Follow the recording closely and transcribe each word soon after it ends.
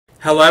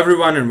Hello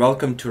everyone and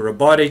welcome to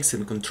Robotics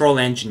and Control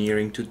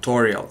Engineering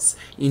tutorials.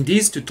 In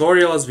these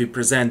tutorials we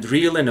present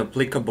real and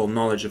applicable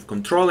knowledge of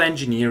control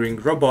engineering,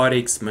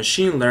 robotics,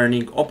 machine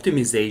learning,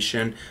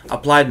 optimization,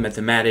 applied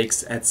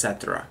mathematics,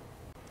 etc.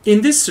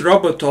 In this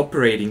robot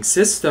operating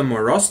system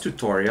or ROS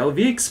tutorial,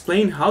 we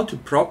explain how to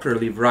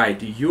properly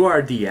write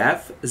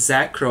URDF,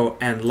 Xacro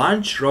and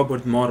launch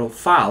robot model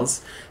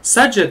files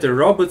such that the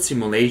robot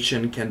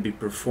simulation can be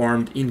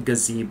performed in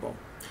Gazebo.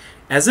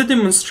 As a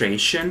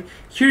demonstration,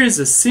 here is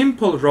a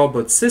simple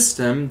robot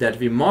system that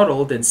we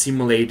modeled and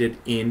simulated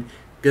in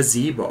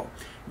Gazebo.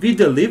 We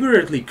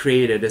deliberately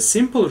created a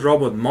simple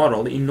robot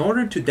model in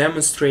order to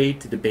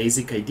demonstrate the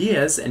basic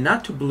ideas and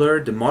not to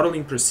blur the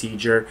modeling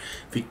procedure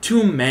with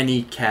too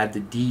many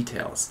CAD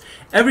details.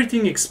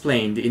 Everything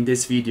explained in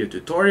this video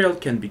tutorial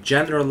can be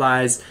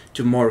generalized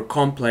to more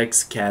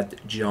complex CAD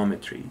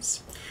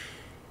geometries.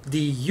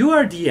 The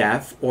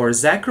URDF or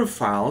Xacro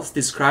files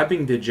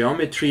describing the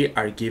geometry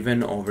are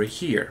given over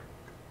here.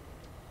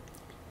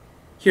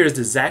 Here's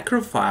the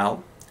Xacro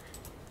file,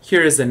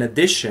 here is an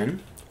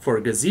addition for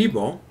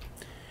Gazebo,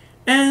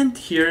 and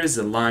here is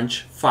a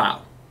launch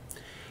file.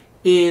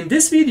 In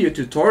this video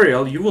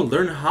tutorial, you will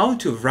learn how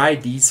to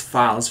write these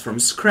files from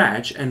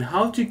scratch and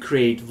how to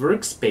create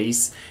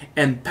workspace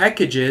and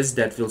packages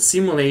that will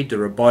simulate the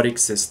robotic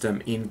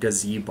system in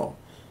Gazebo.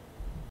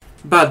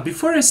 But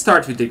before I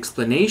start with the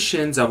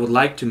explanations, I would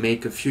like to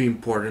make a few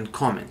important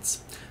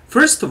comments.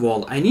 First of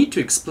all, I need to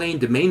explain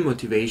the main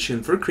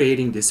motivation for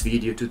creating this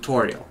video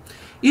tutorial.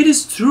 It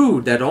is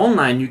true that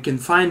online you can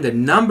find a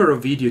number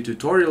of video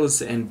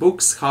tutorials and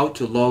books how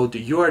to load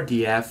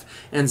URDF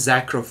and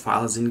Xacro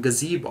files in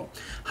Gazebo.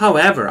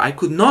 However, I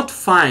could not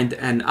find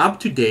an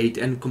up-to-date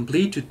and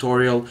complete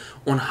tutorial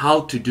on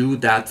how to do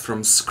that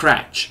from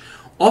scratch.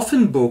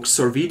 Often books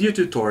or video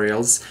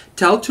tutorials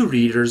tell to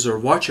readers or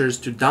watchers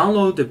to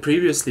download the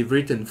previously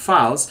written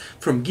files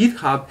from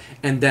GitHub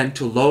and then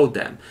to load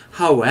them.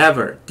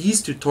 However,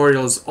 these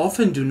tutorials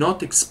often do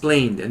not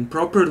explain and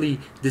properly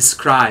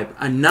describe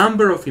a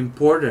number of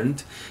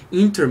important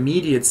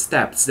intermediate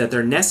steps that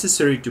are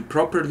necessary to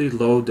properly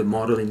load the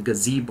model in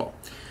Gazebo.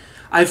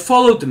 I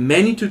followed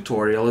many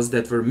tutorials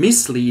that were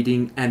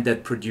misleading and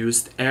that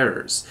produced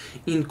errors.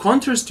 In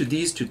contrast to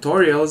these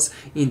tutorials,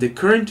 in the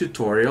current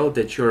tutorial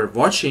that you're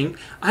watching,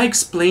 I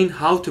explain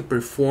how to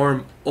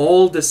perform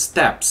all the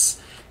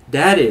steps.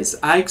 That is,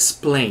 I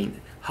explain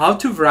how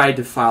to write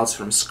the files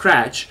from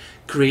scratch,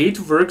 create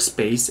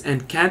workspace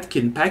and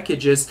Catkin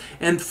packages,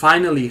 and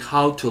finally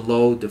how to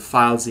load the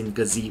files in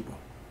Gazebo.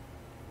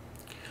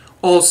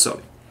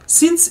 Also,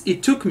 since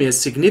it took me a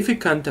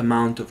significant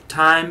amount of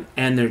time,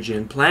 energy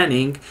and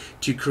planning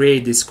to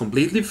create this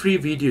completely free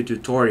video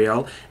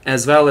tutorial,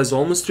 as well as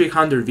almost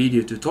 300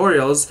 video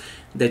tutorials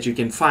that you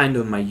can find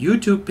on my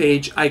YouTube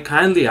page, I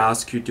kindly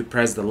ask you to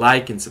press the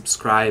like and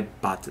subscribe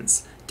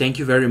buttons. Thank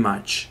you very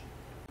much.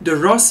 The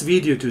ROS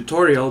video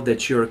tutorial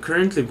that you are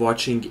currently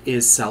watching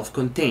is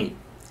self-contained.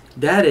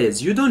 That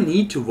is, you don't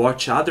need to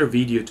watch other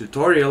video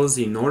tutorials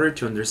in order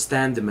to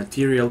understand the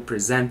material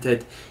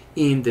presented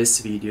in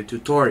this video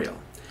tutorial.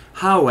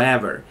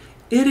 However,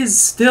 it is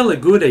still a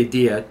good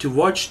idea to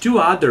watch two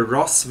other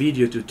ROS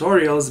video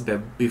tutorials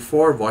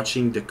before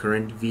watching the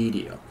current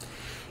video.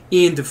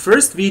 In the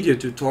first video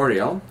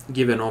tutorial,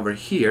 given over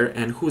here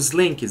and whose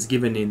link is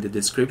given in the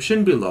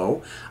description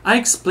below, I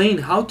explain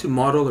how to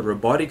model a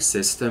robotic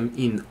system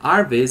in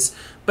RViz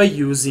by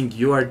using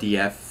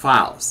URDF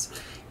files.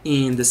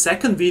 In the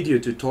second video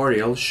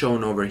tutorial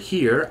shown over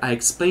here, I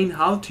explain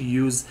how to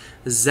use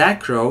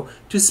Xacro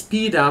to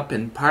speed up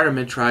and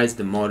parameterize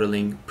the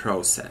modeling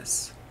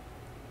process.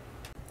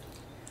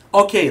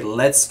 Okay,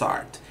 let's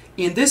start.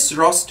 In this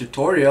ROS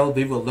tutorial,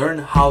 we will learn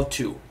how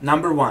to,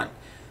 number 1,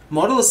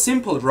 model a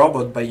simple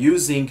robot by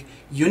using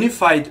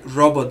Unified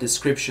Robot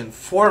Description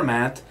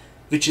Format,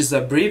 which is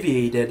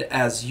abbreviated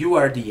as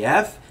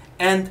URDF,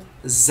 and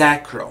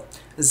Xacro.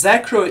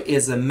 Xacro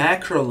is a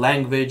macro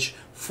language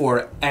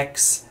for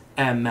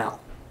XML.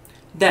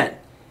 Then,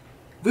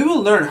 we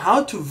will learn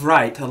how to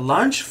write a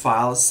launch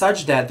file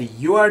such that the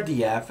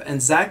URDF and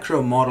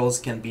Xacro models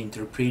can be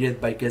interpreted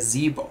by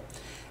Gazebo.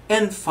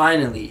 And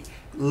finally,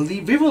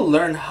 we will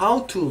learn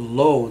how to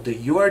load the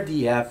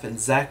URDF and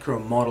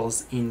Xacro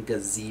models in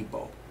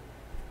Gazebo.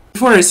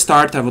 Before I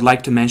start, I would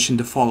like to mention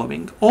the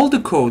following. All the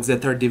codes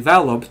that are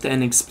developed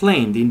and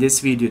explained in this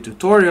video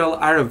tutorial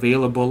are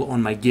available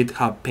on my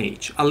GitHub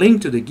page. A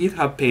link to the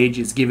GitHub page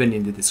is given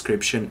in the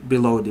description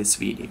below this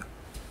video.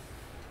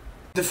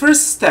 The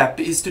first step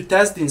is to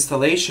test the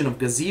installation of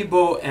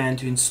Gazebo and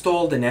to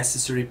install the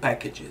necessary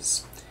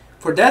packages.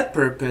 For that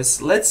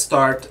purpose, let's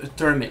start a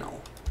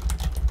terminal.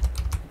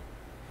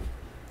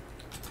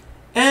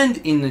 And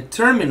in the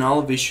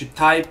terminal, we should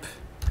type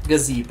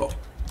Gazebo.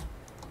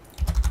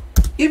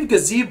 If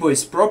Gazebo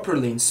is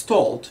properly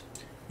installed,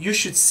 you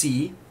should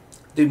see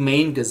the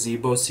main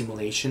Gazebo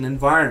simulation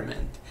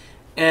environment.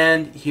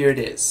 And here it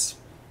is.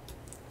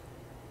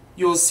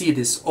 You'll see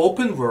this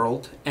open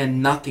world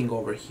and nothing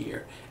over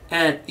here.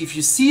 And if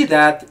you see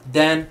that,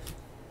 then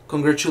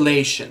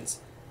congratulations.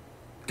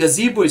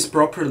 Gazebo is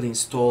properly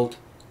installed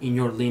in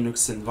your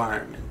Linux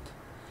environment.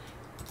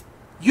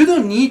 You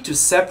don't need to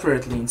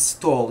separately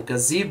install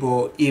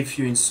Gazebo if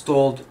you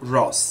installed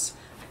ROS.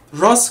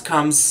 ROS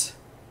comes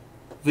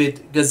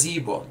with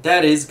Gazebo.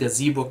 That is,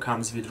 Gazebo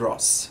comes with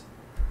ROS.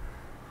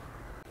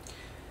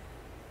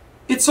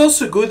 It's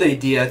also a good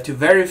idea to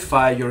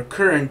verify your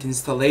current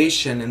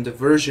installation and the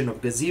version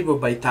of Gazebo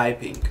by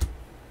typing.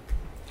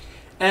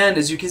 And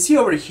as you can see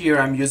over here,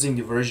 I'm using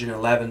the version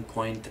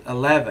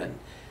 11.11.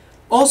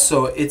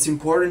 Also, it's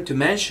important to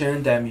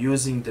mention that I'm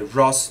using the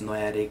ROS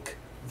Noetic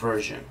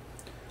version.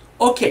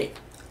 Okay,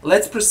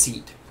 let's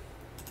proceed.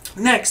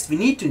 Next, we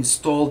need to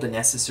install the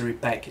necessary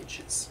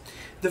packages.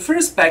 The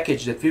first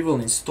package that we will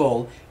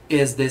install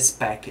is this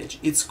package.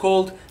 It's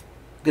called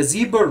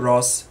Gazebo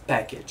ROS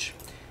package.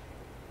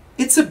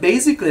 It's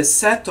basically a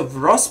set of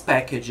ROS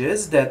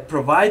packages that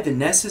provide the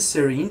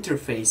necessary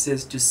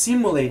interfaces to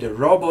simulate a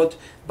robot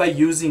by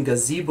using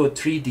Gazebo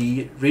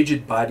 3D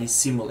rigid body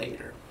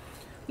simulator.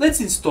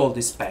 Let's install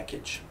this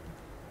package.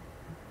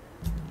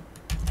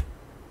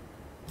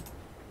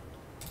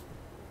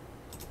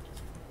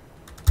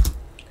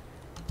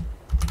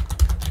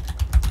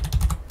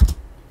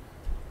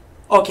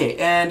 Okay,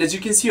 and as you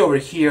can see over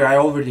here, I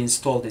already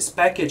installed this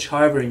package.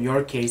 However, in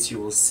your case, you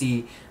will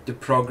see the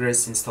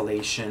progress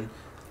installation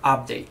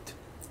update.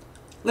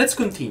 Let's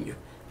continue.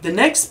 The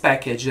next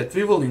package that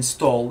we will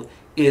install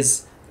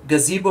is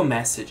Gazebo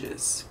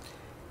Messages.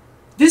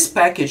 This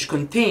package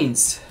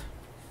contains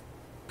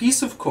a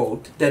piece of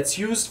code that's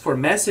used for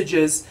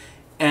messages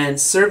and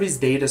service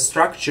data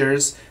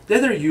structures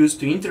that are used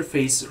to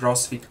interface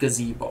ROS with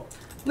Gazebo.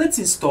 Let's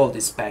install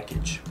this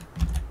package.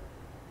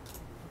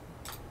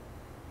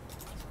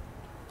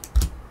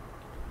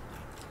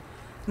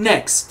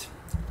 Next,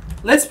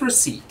 let's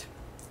proceed.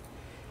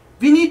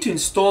 We need to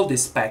install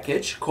this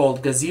package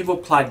called Gazebo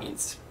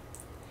Plugins.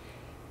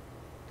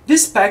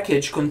 This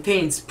package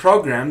contains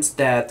programs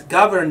that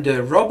govern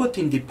the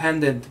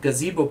robot-independent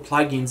Gazebo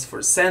plugins for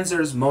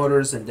sensors,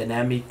 motors, and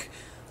dynamic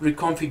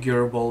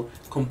reconfigurable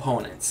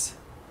components.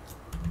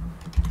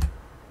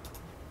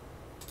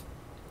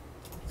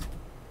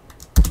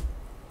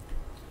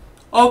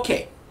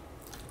 Okay,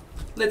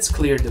 let's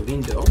clear the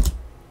window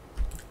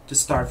to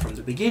start from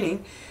the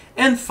beginning.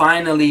 And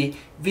finally,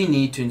 we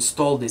need to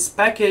install this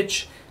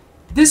package.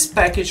 This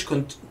package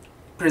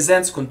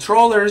presents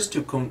controllers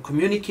to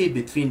communicate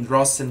between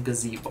ROS and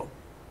Gazebo.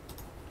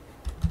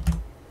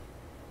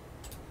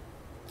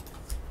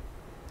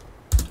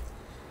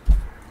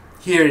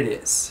 Here it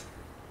is.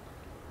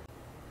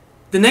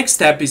 The next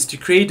step is to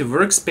create a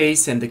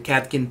workspace and the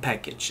Catkin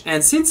package.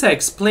 And since I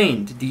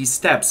explained these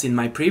steps in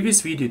my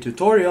previous video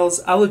tutorials,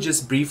 I will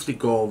just briefly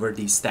go over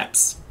these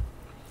steps.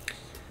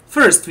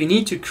 First, we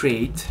need to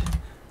create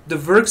the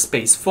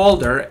workspace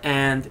folder,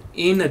 and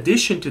in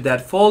addition to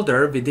that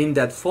folder, within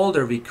that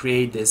folder we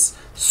create this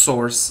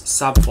source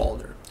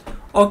subfolder.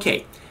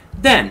 Okay,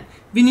 then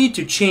we need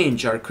to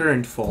change our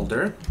current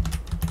folder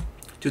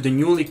to the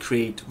newly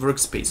created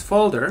workspace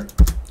folder,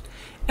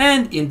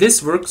 and in this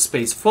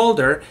workspace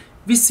folder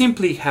we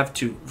simply have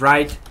to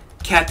write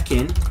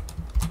Catkin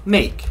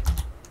make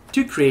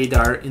to create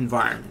our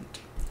environment.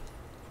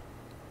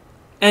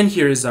 And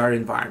here is our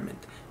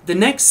environment. The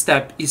next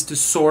step is to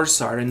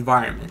source our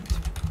environment.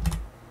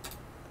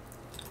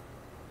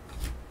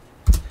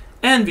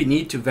 And we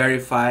need to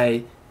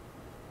verify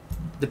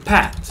the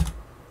path.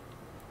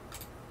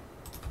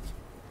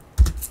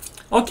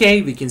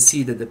 Okay, we can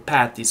see that the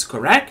path is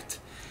correct.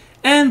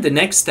 And the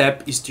next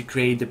step is to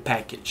create the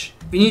package.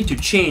 We need to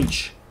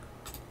change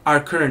our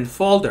current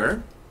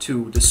folder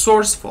to the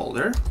source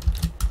folder.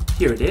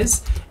 Here it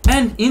is.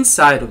 And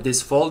inside of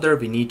this folder,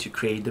 we need to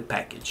create the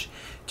package.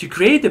 To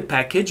create the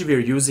package, we are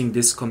using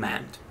this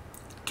command,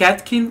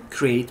 Catkin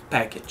create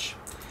package.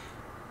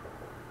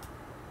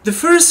 The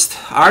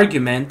first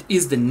argument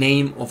is the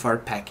name of our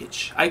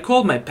package. I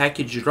call my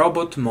package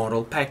robot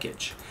model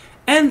package.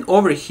 And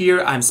over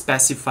here I'm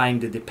specifying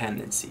the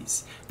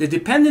dependencies. The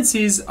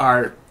dependencies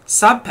are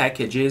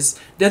sub-packages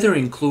that are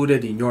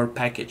included in your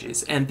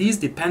packages. And these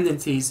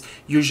dependencies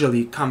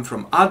usually come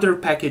from other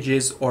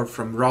packages or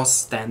from ROS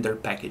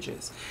standard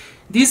packages.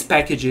 These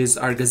packages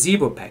are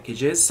Gazebo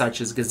packages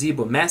such as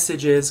Gazebo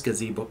Messages,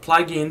 Gazebo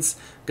Plugins,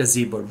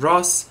 Gazebo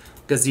ROS,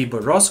 Gazebo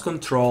ROS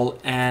Control,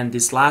 and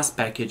this last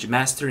package,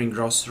 Mastering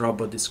ROS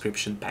Robot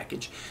Description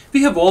package.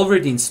 We have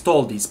already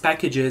installed these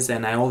packages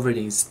and I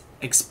already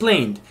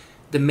explained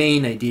the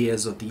main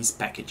ideas of these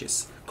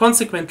packages.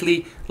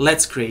 Consequently,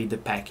 let's create the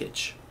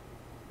package.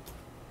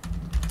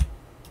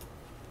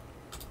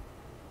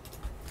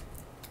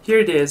 Here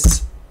it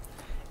is,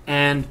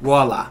 and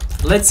voila,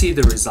 let's see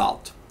the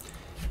result.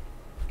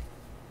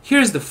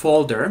 Here's the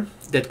folder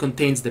that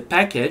contains the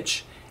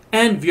package,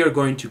 and we are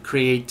going to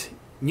create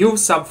new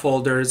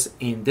subfolders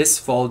in this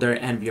folder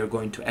and we are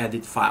going to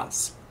edit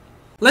files.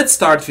 Let's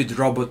start with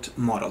robot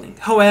modeling.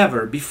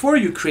 However, before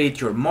you create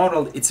your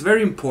model, it's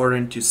very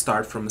important to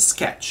start from a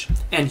sketch.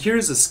 And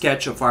here's a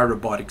sketch of our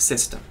robotic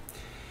system.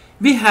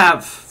 We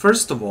have,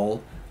 first of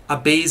all, a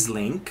base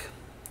link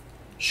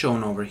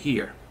shown over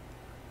here.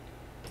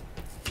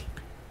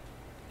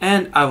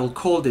 and I will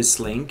call this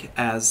link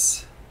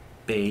as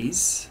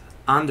base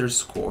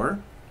underscore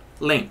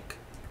link.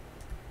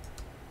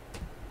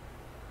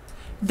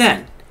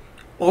 Then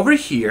over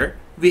here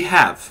we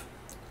have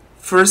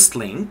first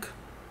link.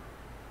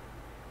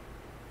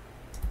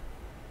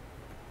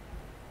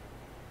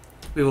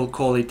 We will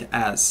call it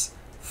as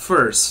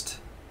first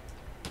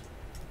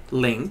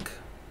link.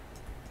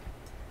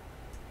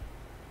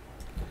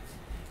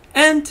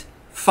 And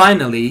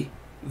finally,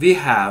 we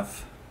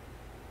have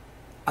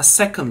a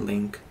second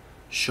link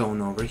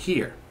shown over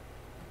here.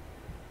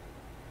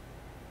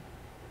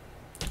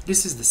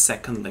 This is the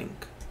second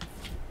link.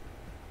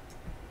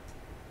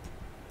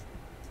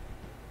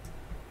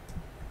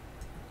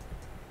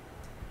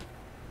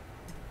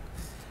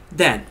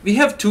 Then we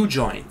have two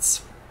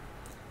joints.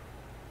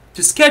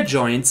 To sketch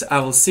joints, I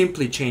will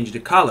simply change the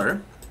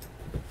color.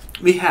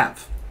 We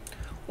have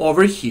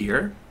over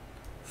here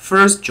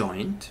first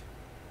joint,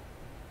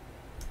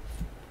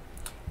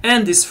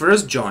 and this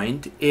first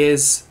joint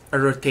is a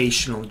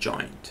rotational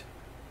joint.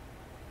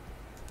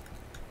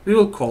 We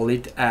will call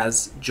it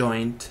as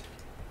joint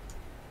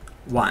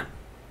 1.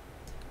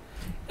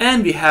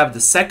 And we have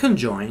the second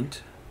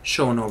joint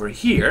shown over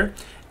here,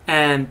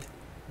 and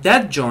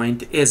that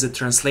joint is a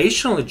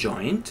translational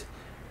joint,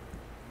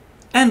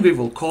 and we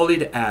will call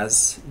it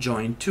as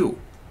joint 2.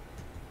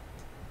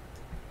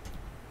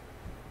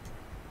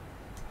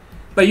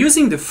 By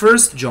using the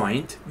first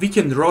joint, we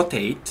can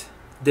rotate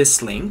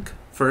this link,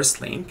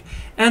 first link,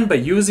 and by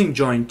using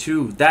joint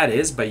 2, that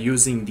is, by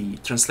using the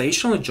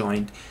translational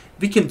joint,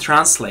 we can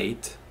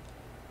translate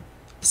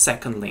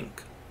second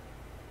link.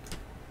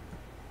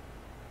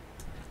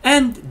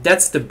 And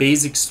that's the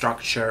basic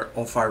structure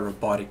of our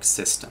robotics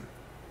system.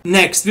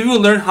 Next, we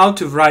will learn how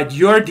to write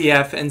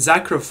URDF and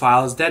Xacro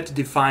files that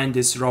define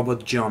this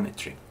robot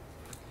geometry.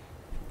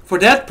 For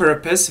that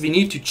purpose, we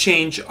need to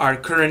change our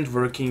current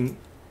working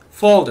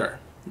folder.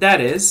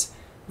 That is,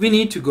 we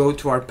need to go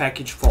to our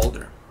package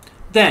folder.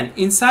 Then,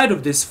 inside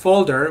of this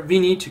folder, we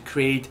need to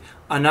create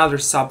another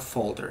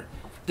subfolder.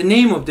 The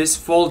name of this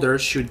folder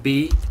should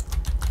be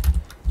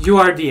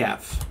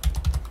URDF.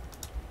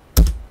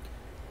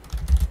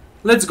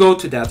 Let's go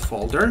to that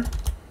folder.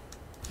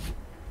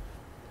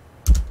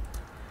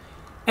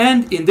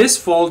 And in this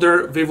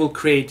folder, we will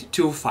create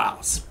two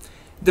files.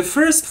 The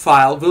first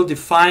file will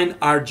define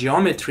our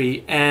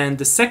geometry, and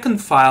the second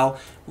file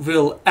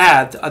will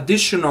add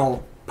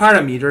additional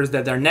parameters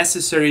that are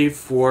necessary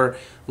for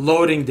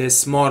loading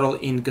this model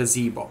in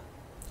Gazebo.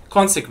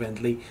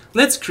 Consequently,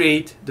 let's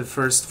create the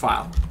first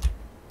file.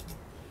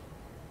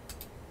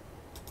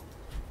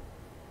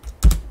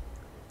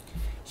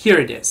 Here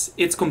it is.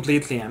 It's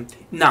completely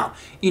empty. Now,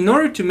 in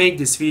order to make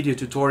this video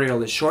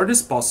tutorial as short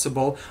as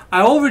possible,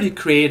 I already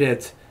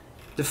created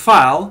the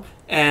file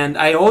and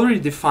I already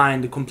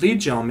defined the complete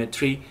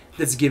geometry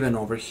that's given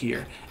over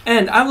here.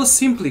 And I will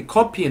simply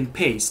copy and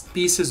paste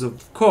pieces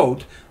of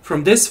code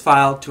from this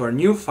file to our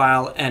new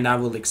file, and I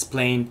will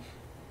explain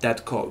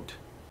that code.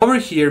 Over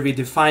here we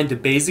define the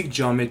basic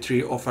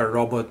geometry of our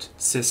robot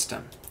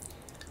system.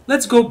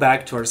 Let's go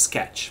back to our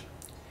sketch.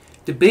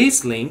 The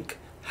base link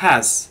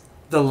has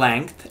the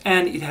length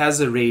and it has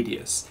a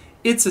radius.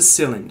 It's a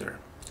cylinder.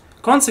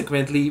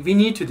 Consequently, we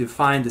need to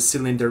define the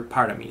cylinder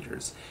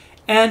parameters.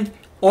 And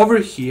over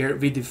here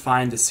we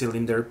define the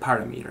cylinder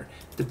parameter.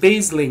 The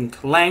base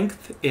link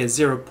length is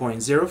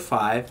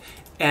 0.05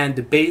 and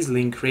the base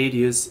link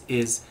radius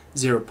is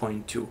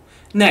 0.2.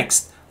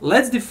 Next,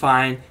 let's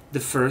define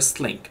the first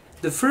link.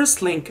 The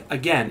first link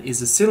again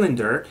is a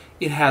cylinder.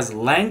 It has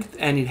length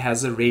and it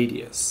has a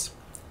radius.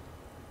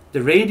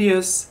 The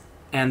radius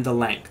and the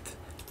length.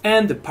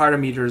 And the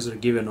parameters are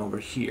given over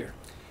here.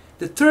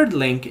 The third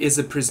link is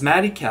a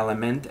prismatic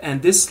element,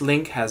 and this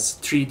link has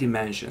 3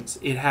 dimensions.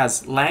 It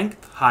has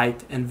length,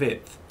 height, and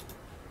width.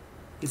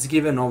 It's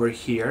given over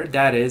here.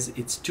 That is,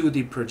 its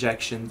 2D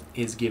projection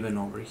is given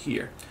over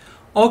here.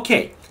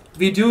 Okay,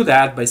 we do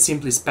that by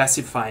simply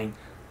specifying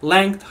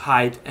length,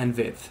 height, and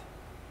width.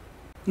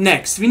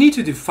 Next, we need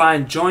to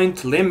define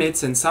joint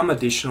limits and some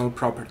additional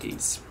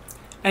properties.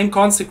 And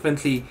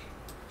consequently,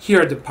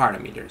 here are the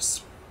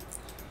parameters.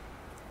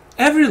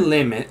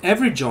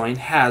 Every joint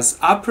has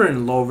upper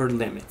and lower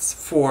limits.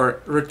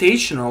 For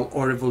rotational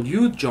or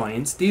revolute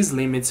joints, these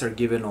limits are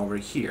given over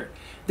here.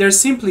 They're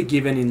simply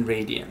given in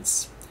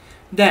radians.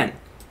 Then,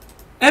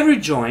 every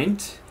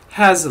joint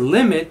has a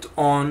limit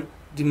on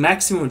the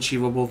maximum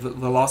achievable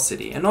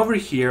velocity. And over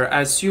here,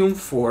 I assume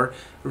for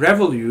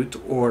revolute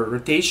or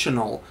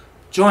rotational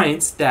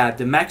joints that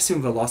the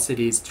maximum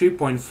velocity is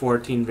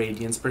 3.14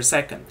 radians per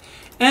second.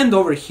 And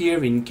over here,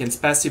 we can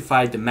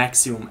specify the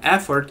maximum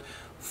effort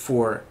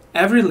for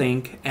every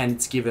link, and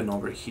it's given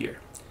over here.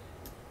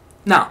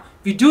 Now,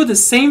 we do the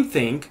same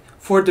thing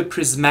for the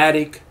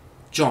prismatic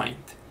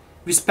joint.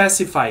 We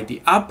specify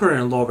the upper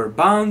and lower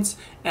bounds,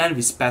 and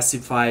we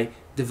specify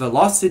the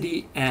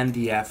velocity and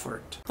the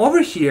effort.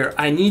 Over here,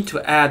 I need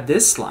to add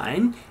this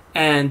line,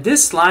 and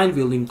this line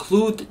will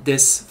include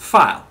this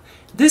file.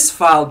 This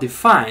file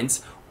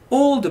defines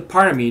all the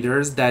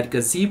parameters that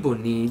Gazebo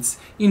needs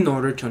in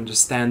order to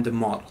understand the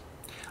model.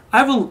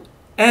 I will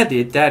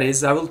edit, that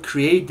is, I will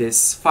create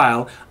this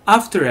file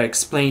after I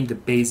explain the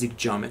basic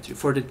geometry.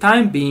 For the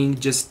time being,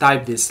 just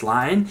type this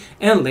line,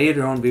 and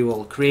later on we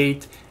will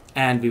create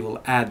and we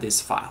will add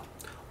this file.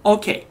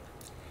 Okay,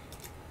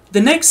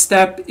 the next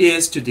step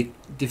is to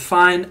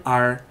define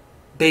our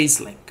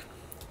base link.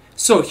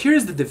 So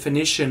here's the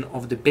definition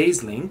of the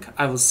base link.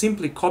 I will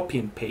simply copy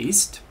and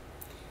paste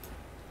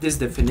this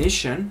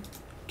definition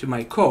to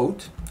my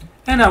code,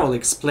 and I will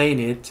explain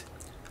it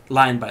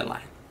line by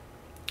line.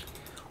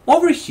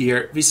 Over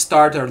here, we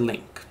start our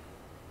link.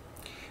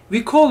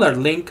 We call our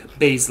link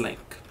base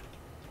link.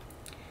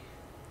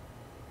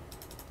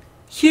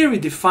 Here we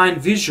define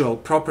visual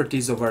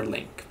properties of our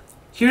link.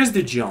 Here's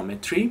the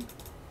geometry.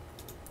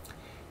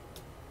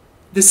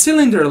 The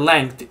cylinder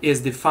length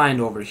is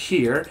defined over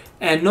here,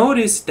 and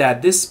notice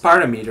that this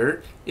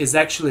parameter is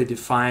actually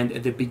defined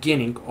at the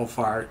beginning of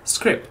our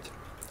script.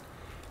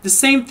 The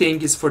same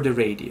thing is for the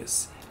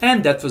radius,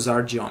 and that was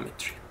our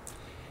geometry.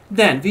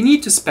 Then we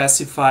need to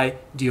specify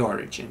the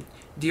origin.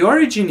 The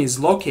origin is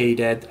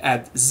located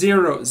at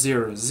 0,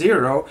 0,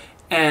 0,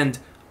 and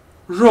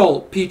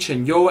roll, pitch,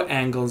 and yaw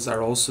angles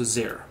are also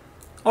 0.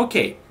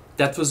 Okay,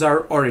 that was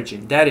our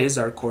origin, that is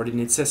our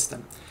coordinate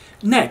system.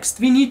 Next,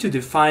 we need to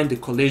define the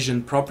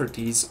collision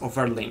properties of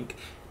our link.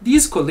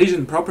 These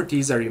collision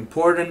properties are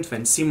important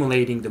when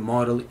simulating the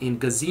model in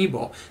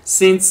Gazebo,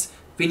 since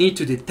we need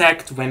to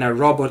detect when a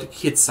robot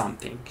hits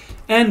something.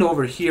 And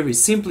over here we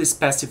simply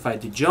specify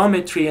the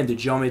geometry, and the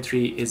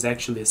geometry is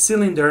actually a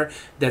cylinder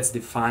that's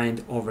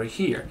defined over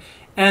here.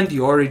 And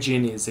the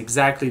origin is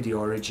exactly the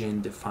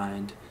origin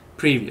defined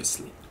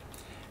previously.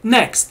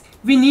 Next,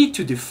 we need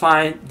to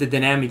define the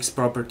dynamics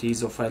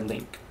properties of our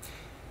link.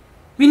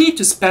 We need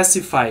to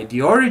specify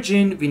the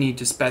origin, we need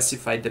to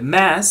specify the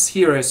mass.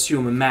 Here I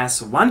assume a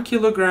mass of 1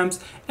 kilograms,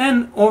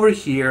 and over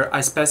here I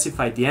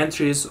specify the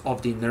entries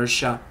of the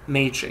inertia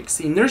matrix.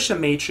 The inertia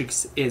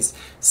matrix is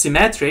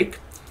symmetric.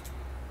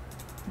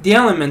 The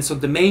elements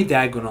of the main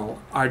diagonal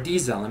are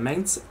these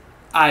elements,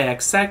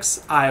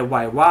 IXX,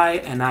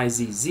 IYY, and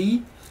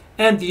IZZ,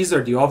 and these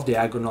are the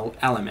off-diagonal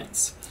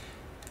elements.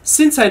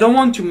 Since I don't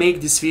want to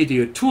make this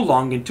video too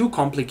long and too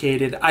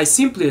complicated, I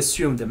simply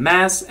assume the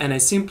mass and I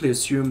simply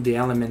assume the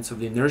elements of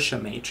the inertia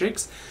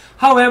matrix.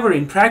 However,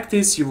 in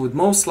practice, you would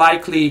most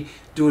likely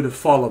do the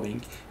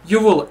following. You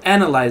will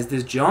analyze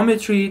this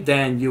geometry,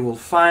 then you will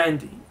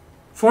find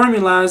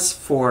formulas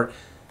for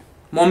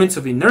moments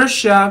of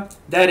inertia.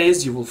 That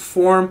is, you will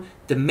form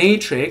the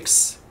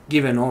matrix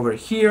given over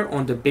here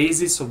on the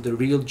basis of the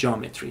real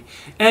geometry.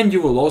 And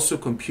you will also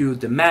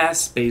compute the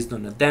mass based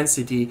on the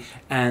density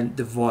and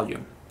the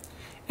volume.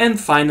 And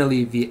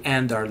finally, we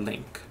end our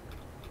link.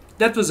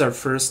 That was our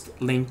first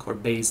link or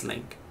base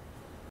link.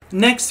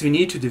 Next, we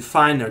need to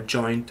define our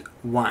joint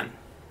 1.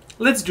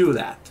 Let's do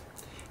that.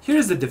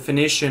 Here's the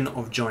definition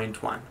of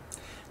joint 1.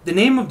 The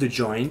name of the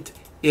joint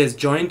is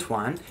joint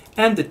 1,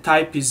 and the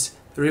type is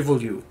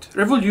revolute.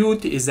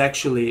 Revolute is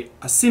actually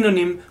a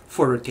synonym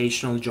for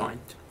rotational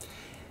joint.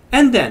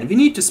 And then we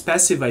need to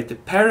specify the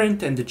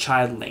parent and the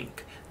child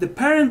link. The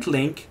parent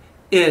link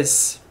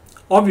is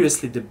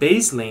obviously the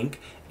base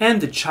link, and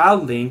the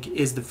child link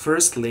is the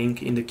first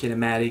link in the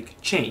kinematic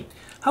chain.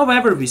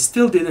 However, we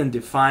still didn't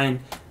define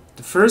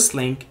the first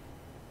link.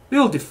 We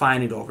will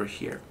define it over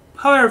here.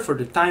 However, for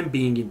the time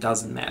being, it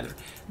doesn't matter.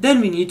 Then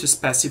we need to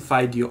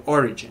specify the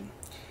origin.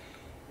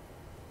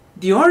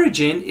 The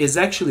origin is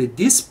actually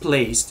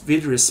displaced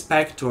with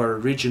respect to our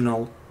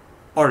original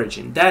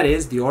origin. That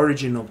is the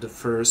origin of the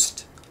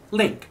first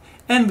link.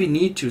 And we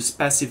need to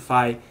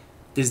specify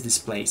this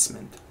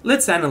displacement.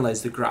 Let's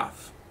analyze the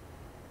graph.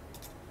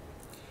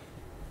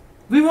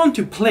 We want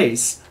to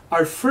place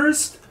our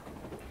first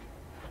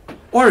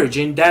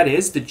origin, that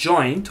is the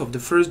joint of the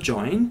first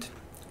joint,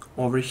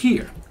 over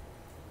here.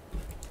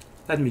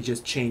 Let me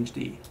just change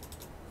the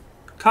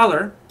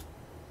color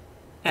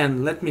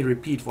and let me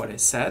repeat what I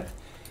said.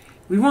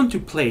 We want to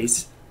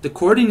place the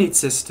coordinate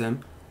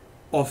system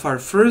of our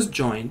first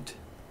joint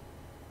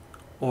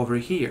over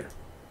here.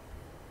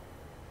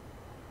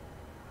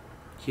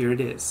 Here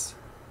it is.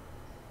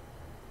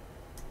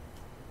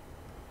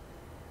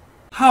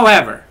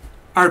 However,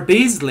 our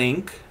base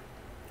link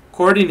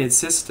coordinate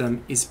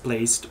system is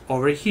placed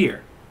over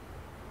here.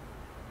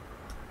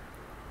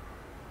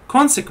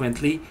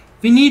 Consequently,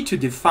 we need to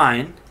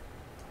define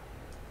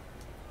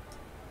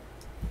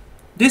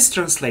this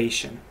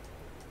translation.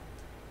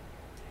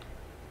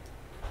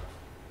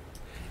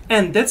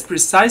 And that's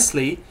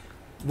precisely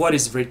what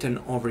is written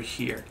over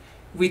here.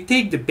 We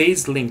take the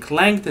base link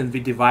length and we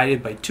divide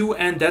it by 2,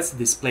 and that's the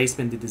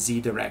displacement in the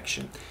z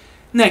direction.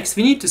 Next,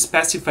 we need to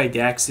specify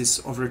the axis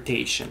of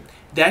rotation.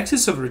 The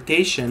axis of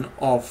rotation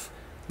of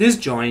this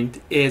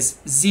joint is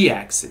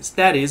z-axis,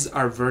 that is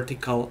our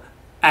vertical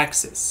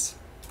axis.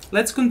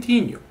 Let's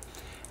continue.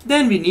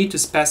 Then we need to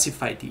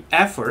specify the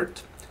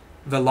effort,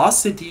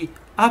 velocity,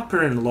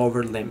 upper and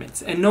lower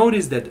limits. And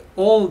notice that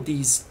all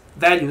these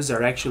values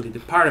are actually the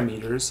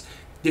parameters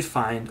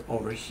defined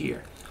over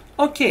here.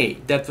 Okay,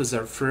 that was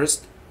our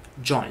first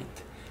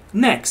joint.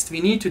 Next,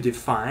 we need to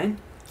define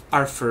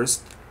our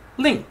first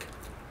link.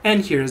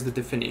 And here's the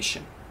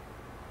definition.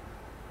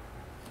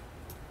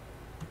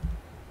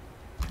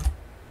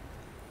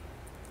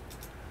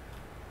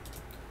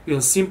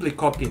 We'll simply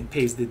copy and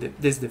paste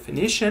this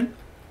definition.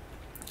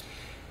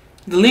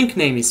 The link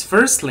name is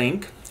first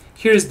link.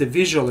 Here's the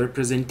visual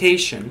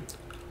representation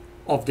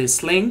of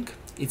this link.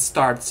 It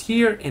starts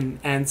here and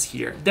ends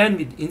here.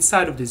 Then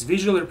inside of this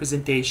visual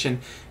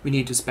representation, we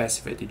need to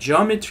specify the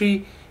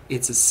geometry.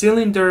 It's a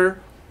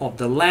cylinder of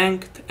the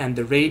length and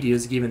the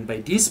radius given by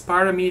these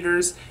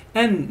parameters.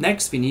 And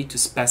next we need to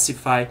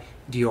specify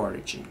the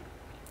origin.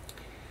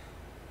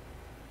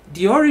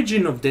 The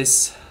origin of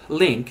this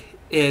link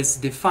is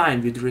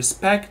defined with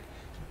respect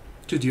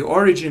to the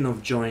origin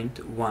of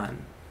joint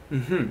 1.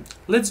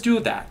 Let's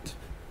do that.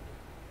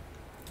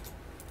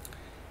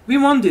 We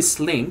want this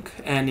link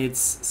and its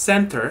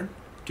center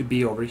to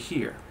be over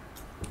here.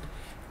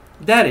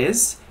 That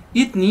is,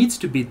 it needs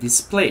to be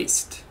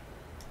displaced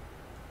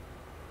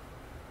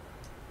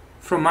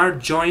from our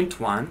joint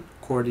 1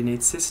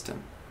 coordinate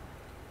system.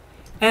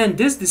 And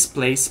this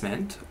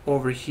displacement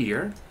over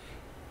here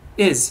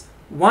is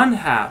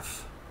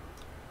 1/2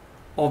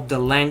 of the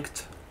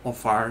length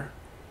of our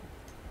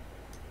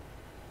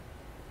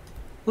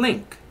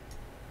link.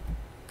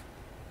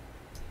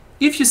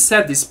 If you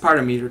set this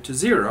parameter to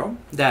 0,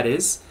 that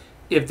is,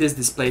 if this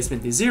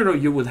displacement is 0,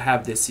 you will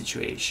have this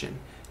situation.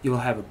 You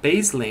will have a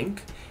base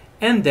link,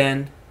 and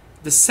then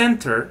the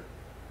center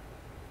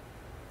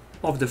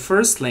of the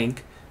first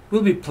link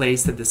will be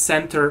placed at the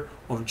center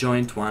of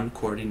joint 1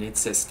 coordinate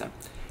system.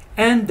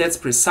 And that's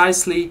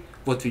precisely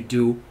what we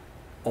do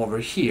over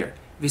here.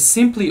 We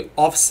simply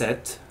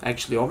offset,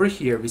 actually over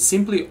here, we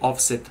simply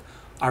offset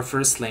our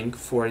first link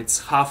for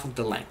its half of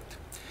the length.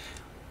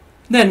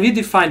 Then we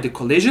define the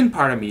collision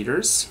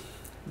parameters.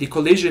 The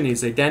collision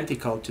is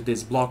identical to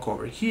this block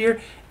over here,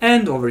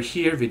 and over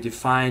here we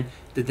define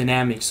the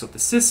dynamics of the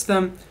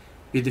system,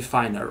 we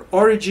define our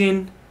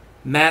origin,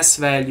 mass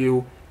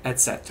value,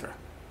 etc.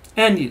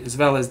 and as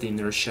well as the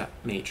inertia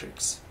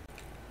matrix.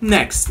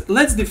 Next,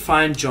 let's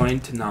define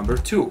joint number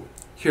 2.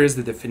 Here's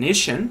the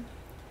definition.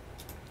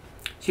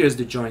 Here's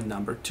the joint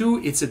number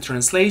 2. It's a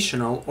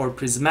translational or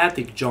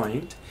prismatic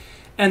joint,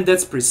 and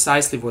that's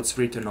precisely what's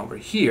written over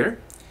here.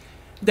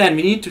 Then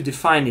we need to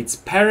define its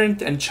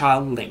parent and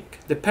child link.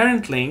 The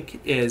parent link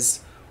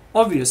is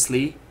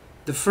obviously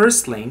the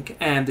first link,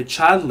 and the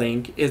child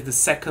link is the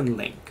second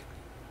link.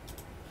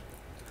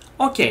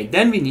 Okay,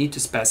 then we need to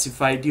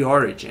specify the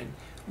origin.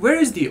 Where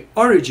is the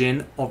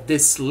origin of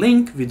this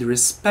link with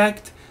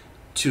respect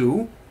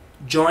to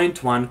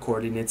joint 1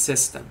 coordinate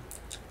system?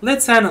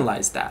 Let's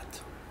analyze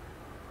that.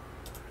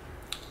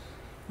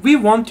 We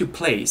want to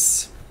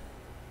place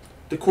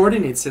the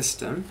coordinate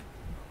system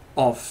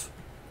of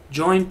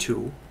joint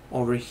 2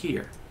 over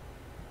here.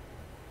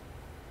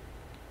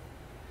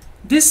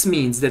 This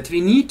means that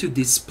we need to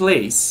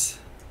displace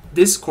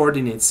this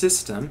coordinate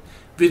system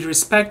with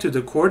respect to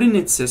the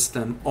coordinate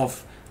system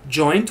of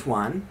joint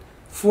 1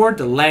 for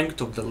the length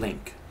of the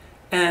link.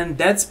 And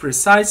that's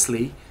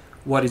precisely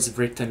what is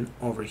written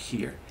over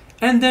here.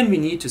 And then we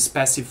need to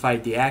specify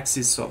the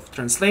axis of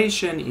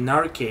translation. In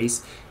our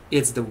case,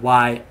 it's the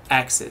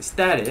y-axis.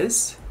 That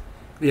is,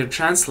 we are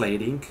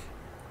translating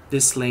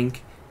this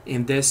link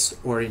in this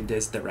or in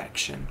this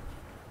direction.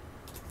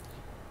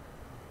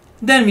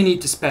 Then we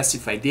need to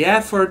specify the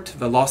effort,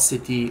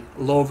 velocity,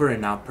 lower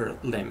and upper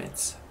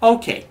limits.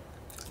 Okay,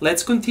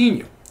 let's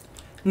continue.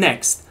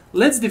 Next,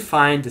 let's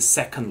define the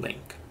second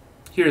link.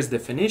 Here's the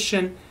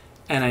definition,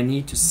 and I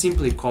need to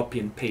simply copy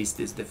and paste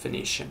this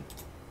definition.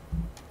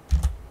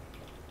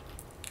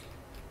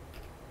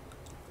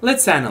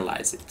 Let's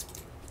analyze it.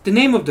 The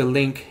name of the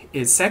link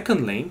is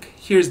second link.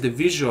 Here's the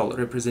visual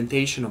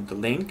representation of the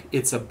link.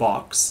 It's a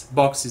box.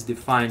 Box is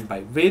defined by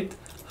width,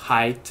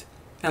 height,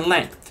 and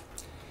length.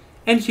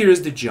 And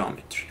here's the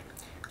geometry.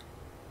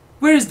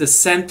 Where is the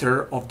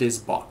center of this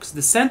box?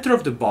 The center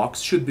of the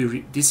box should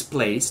be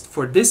displaced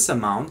for this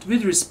amount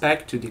with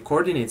respect to the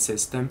coordinate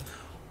system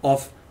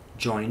of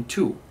joint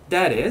 2.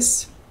 That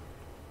is,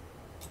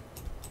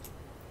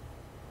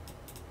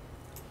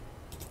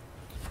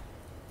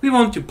 we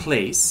want to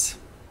place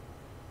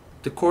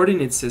the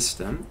coordinate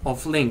system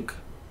of link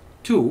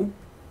 2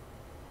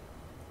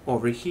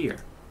 over here.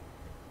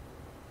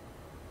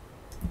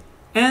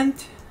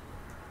 And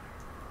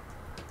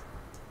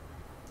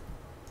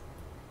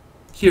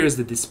here is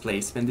the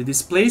displacement. The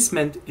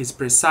displacement is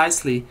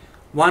precisely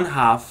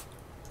 1/2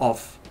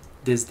 of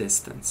this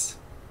distance.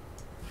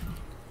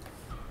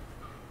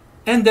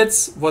 And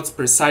that's what's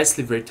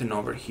precisely written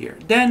over here.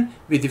 Then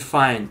we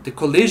define the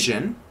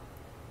collision.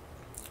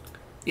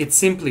 It's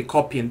simply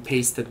copy and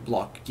pasted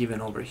block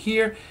given over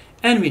here.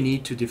 And we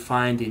need to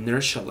define the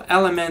inertial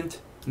element,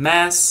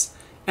 mass,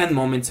 and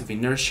moments of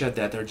inertia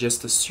that are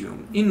just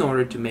assumed in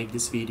order to make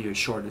this video as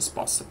short as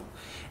possible.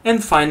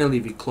 And finally,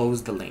 we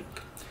close the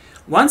link.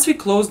 Once we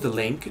close the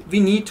link, we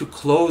need to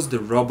close the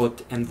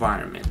robot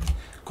environment.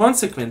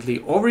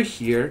 Consequently, over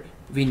here,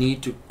 we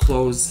need to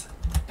close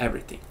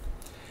everything.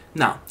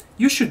 Now,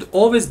 you should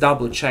always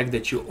double check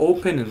that you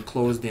open and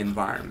close the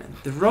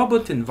environment. The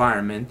robot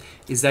environment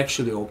is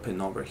actually open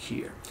over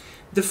here.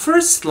 The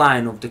first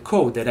line of the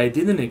code that I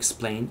didn't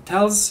explain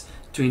tells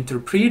to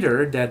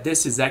interpreter that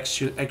this is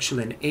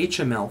actually an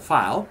HTML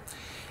file,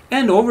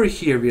 and over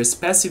here we are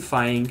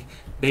specifying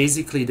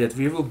basically that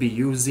we will be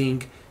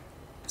using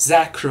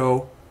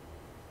Xacro.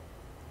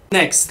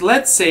 Next,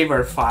 let's save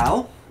our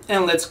file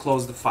and let's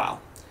close the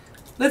file.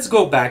 Let's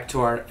go back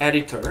to our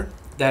editor,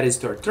 that is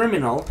to our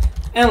terminal,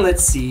 and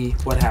let's see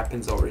what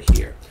happens over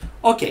here.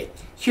 Okay,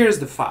 here's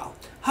the file.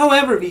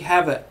 However,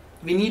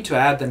 we need to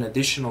add an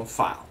additional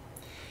file.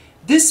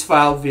 This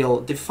file will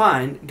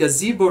define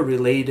Gazebo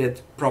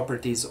related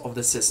properties of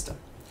the system.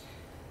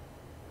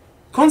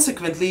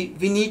 Consequently,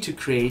 we need to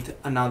create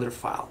another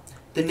file.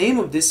 The name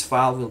of this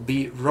file will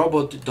be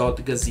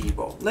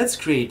robot.gazebo. Let's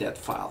create that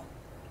file.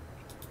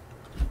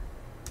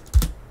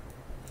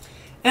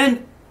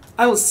 And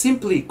I will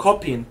simply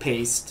copy and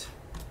paste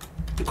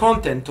the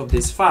content of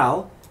this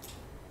file,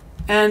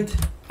 and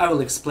I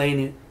will explain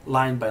it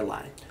line by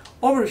line.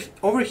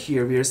 Over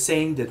here we are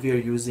saying that we are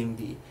using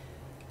the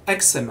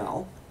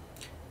XML.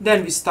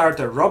 Then we start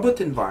our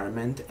robot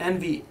environment and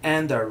we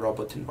end our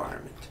robot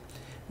environment.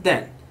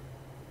 Then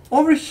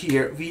over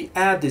here we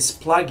add this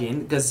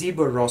plugin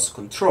Gazebo ROS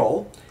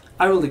control.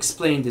 I will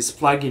explain this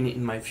plugin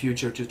in my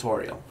future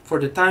tutorial.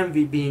 For the time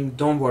being,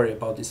 don't worry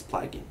about this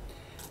plugin.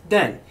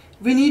 Then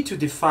we need to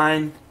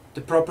define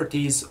the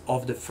properties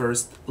of the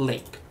first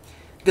link.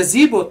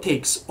 Gazebo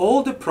takes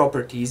all the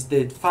properties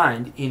they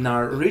find in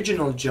our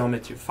original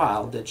geometry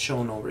file that's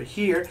shown over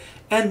here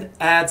and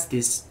adds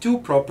these two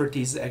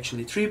properties,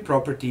 actually three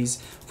properties,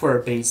 for our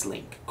base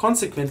link.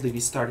 Consequently, we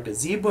start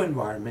Gazebo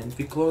environment,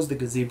 we close the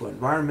Gazebo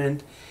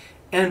environment,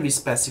 and we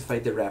specify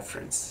the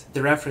reference.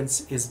 The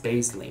reference is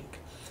base link.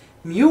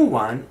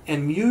 mu1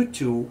 and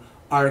mu2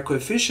 are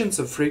coefficients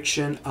of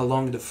friction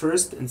along the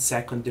first and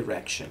second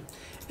direction.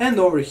 And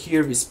over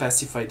here we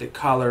specify the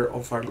color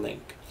of our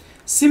link.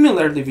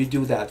 Similarly, we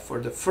do that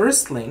for the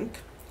first link,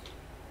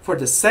 for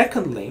the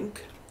second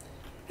link,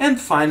 and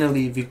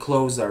finally we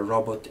close our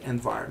robot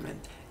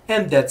environment.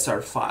 And that's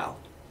our file.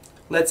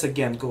 Let's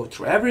again go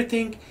through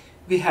everything.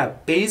 We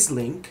have base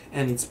link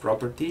and its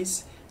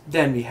properties,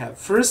 then we have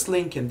first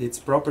link and its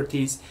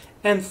properties,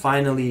 and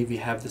finally we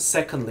have the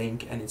second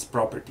link and its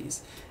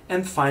properties.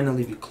 And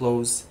finally we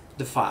close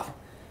the file.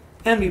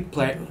 And we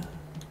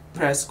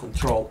press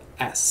Ctrl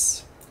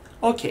S.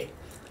 Okay,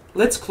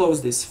 let's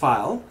close this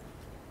file.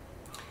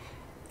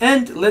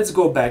 And let's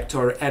go back to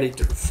our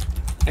editor,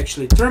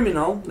 actually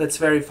terminal. Let's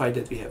verify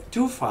that we have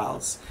two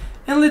files.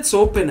 And let's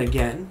open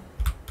again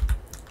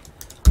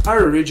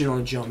our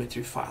original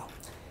geometry file.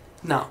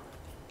 Now,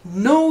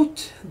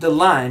 note the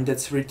line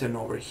that's written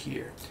over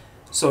here.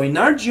 So in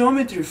our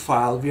geometry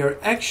file, we are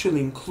actually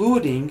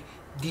including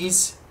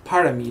these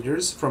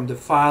parameters from the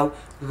file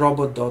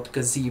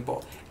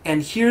robot.gazebo.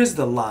 And here's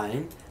the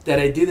line that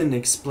I didn't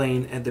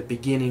explain at the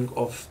beginning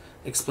of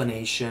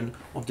explanation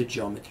of the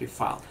geometry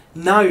file.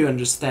 Now you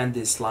understand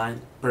this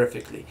line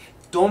perfectly.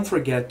 Don't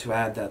forget to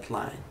add that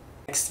line.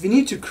 Next, we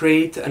need to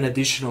create an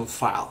additional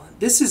file.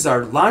 This is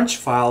our launch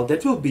file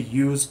that will be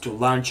used to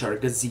launch our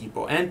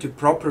Gazebo and to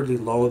properly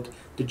load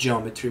the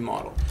geometry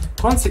model.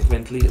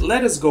 Consequently,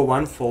 let us go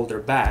one folder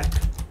back,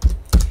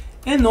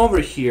 and over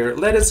here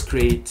let us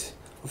create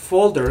a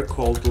folder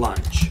called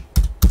launch.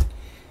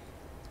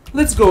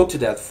 Let's go to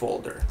that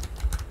folder.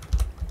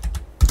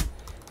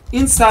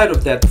 Inside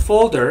of that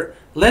folder,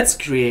 let's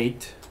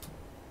create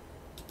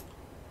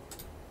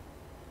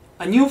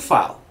a new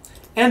file,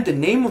 and the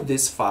name of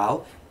this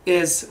file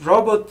is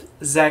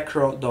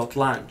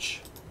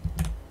robot.xacro.launch.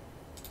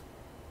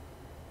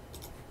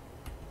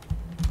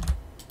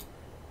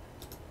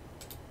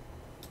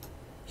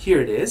 Here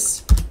it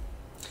is.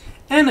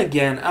 And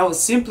again, I will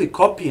simply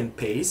copy and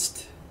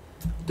paste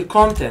the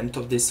content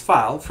of this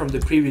file from the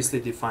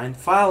previously defined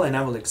file, and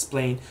I will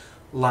explain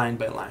line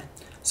by line.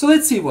 So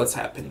let's see what's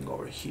happening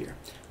over here.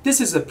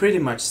 This is a pretty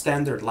much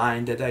standard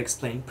line that I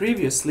explained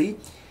previously.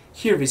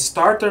 Here we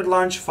start our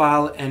launch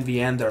file and we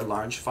end our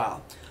launch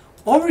file.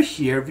 Over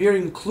here we are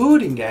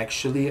including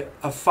actually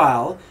a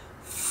file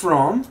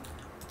from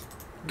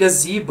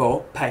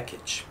Gazebo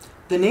package.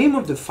 The name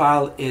of the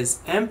file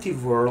is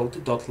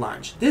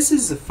emptyworld.launch. This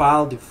is a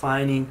file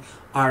defining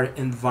our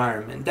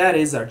environment, that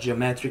is our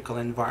geometrical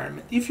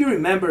environment. If you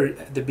remember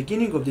at the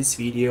beginning of this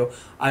video,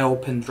 I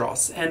opened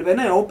ROS, and when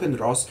I opened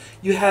ROS,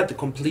 you had a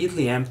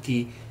completely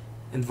empty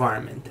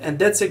environment, and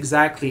that's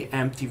exactly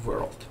empty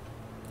world.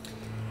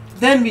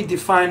 Then we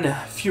define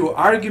a few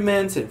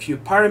arguments and few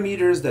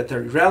parameters that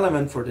are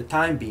relevant for the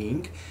time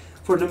being.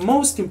 For the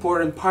most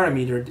important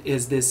parameter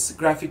is this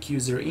graphic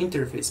user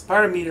interface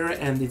parameter,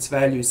 and its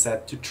value is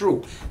set to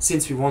true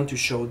since we want to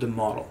show the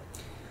model.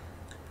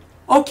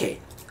 Okay,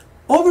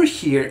 over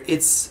here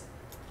it's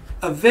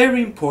a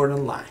very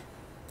important line.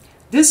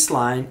 This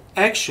line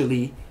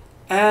actually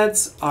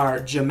adds our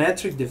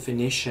geometric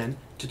definition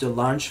to the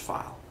launch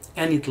file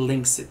and it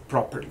links it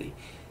properly.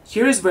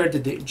 Here is where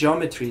the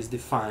geometry is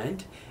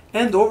defined,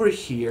 and over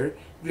here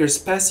we are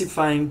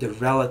specifying the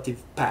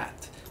relative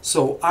path.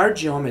 So our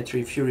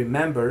geometry, if you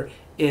remember,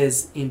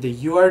 is in the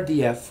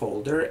URDF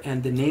folder,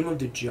 and the name of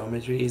the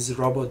geometry is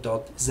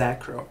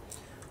robot.xacro.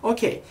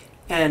 Okay,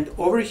 and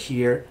over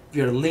here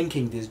we are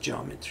linking this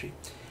geometry.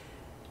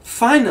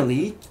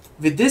 Finally,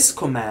 with this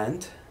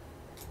command,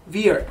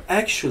 we are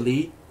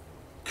actually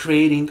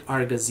creating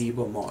our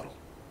gazebo model.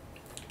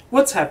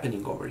 What's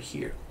happening over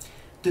here?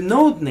 The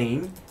node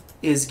name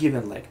is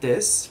given like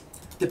this.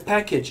 The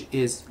package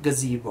is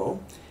gazebo.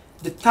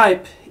 The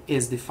type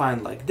is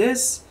defined like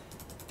this.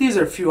 These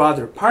are a few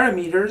other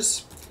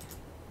parameters.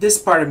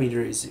 This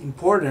parameter is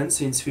important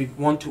since we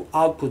want to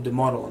output the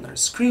model on our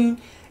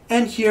screen.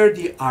 And here are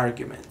the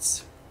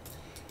arguments.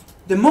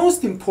 The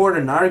most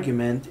important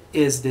argument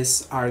is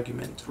this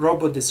argument,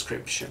 robot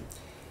description.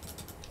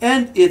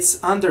 And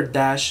it's under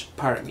dash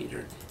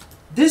parameter.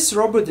 This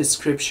robot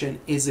description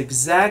is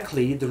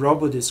exactly the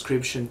robot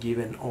description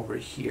given over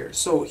here.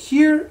 So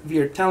here we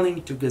are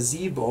telling to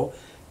Gazebo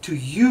to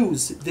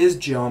use this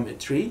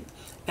geometry,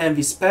 and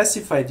we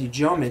specify the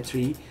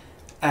geometry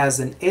as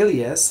an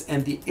alias,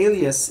 and the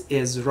alias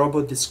is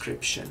robot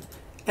description.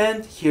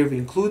 And here we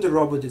include the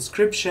robot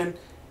description.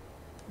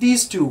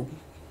 These two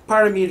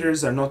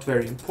parameters are not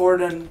very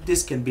important.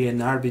 This can be an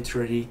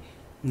arbitrary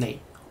name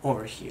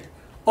over here.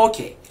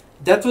 Okay,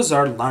 that was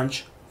our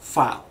launch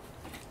file.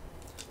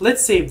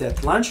 Let's save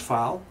that launch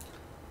file.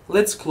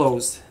 Let's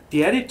close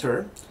the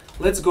editor.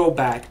 Let's go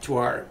back to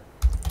our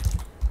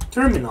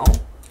terminal.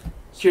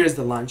 Here's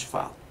the launch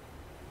file.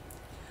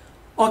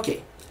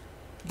 Okay,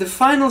 the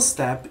final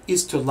step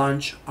is to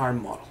launch our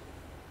model.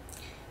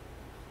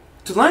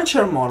 To launch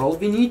our model,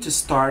 we need to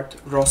start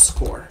ROS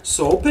core.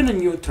 So open a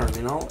new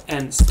terminal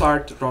and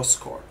start ROS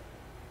core.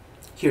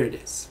 Here it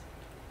is.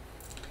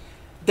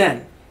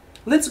 Then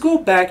let's go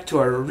back to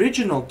our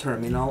original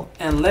terminal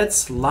and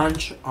let's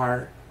launch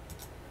our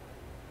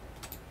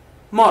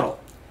model.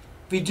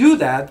 We do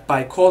that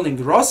by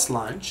calling ROS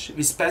launch.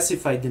 We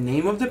specify the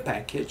name of the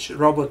package,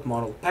 robot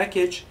model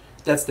package.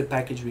 That's the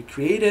package we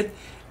created.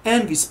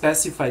 And we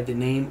specify the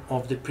name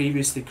of the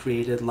previously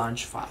created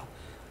launch file.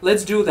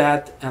 Let's do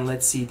that and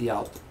let's see the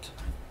output.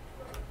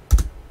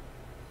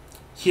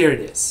 Here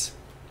it is.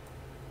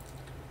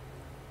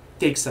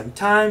 Take some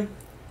time.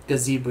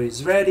 Gazebo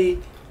is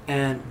ready.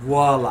 And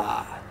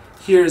voila!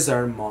 Here's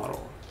our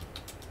model.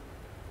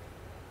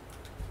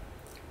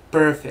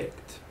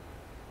 Perfect.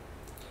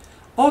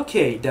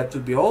 Okay, that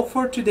would be all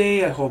for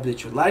today. I hope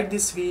that you like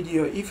this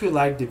video. If you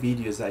like the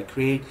videos I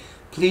create,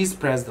 please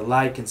press the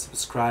like and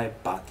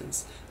subscribe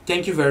buttons.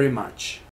 Thank you very much.